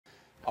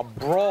A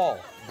brawl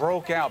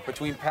broke out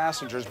between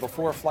passengers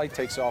before a flight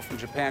takes off from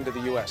Japan to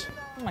the U.S.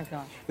 Oh, my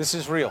gosh. This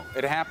is real.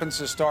 It happens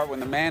to start when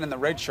the man in the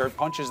red shirt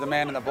punches the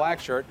man in the black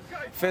shirt,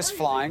 fists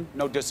flying,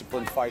 no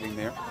disciplined fighting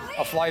there.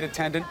 A flight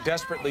attendant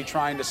desperately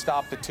trying to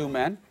stop the two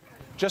men.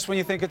 Just when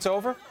you think it's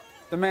over,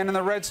 the man in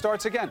the red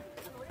starts again.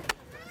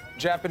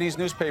 Japanese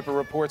newspaper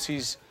reports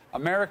he's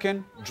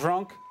American,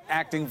 drunk,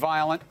 acting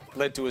violent,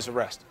 led to his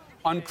arrest.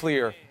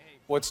 Unclear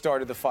what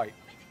started the fight.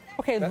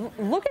 Okay,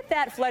 look at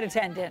that flight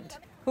attendant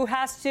who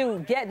has to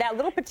get, that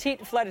little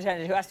petite flight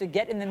attendant who has to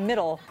get in the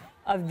middle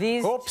of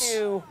these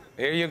two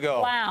there you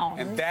go. clowns.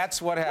 And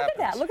that's what happens.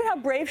 Look at that. Look at how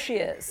brave she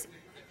is.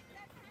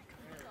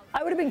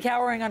 I would have been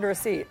cowering under a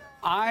seat.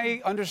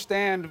 I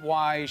understand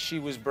why she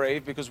was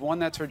brave, because one,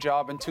 that's her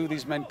job, and two,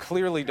 these men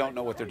clearly don't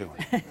know what they're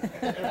doing.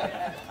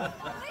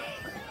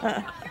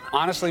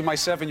 Honestly, my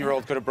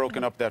 7-year-old could have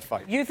broken up that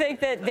fight. You think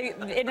that,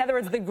 in other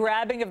words, the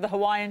grabbing of the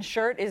Hawaiian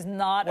shirt is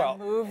not a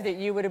move that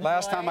you would have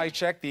Last time I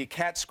checked, the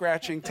cat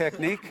scratching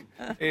technique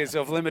is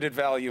of limited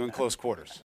value in close quarters.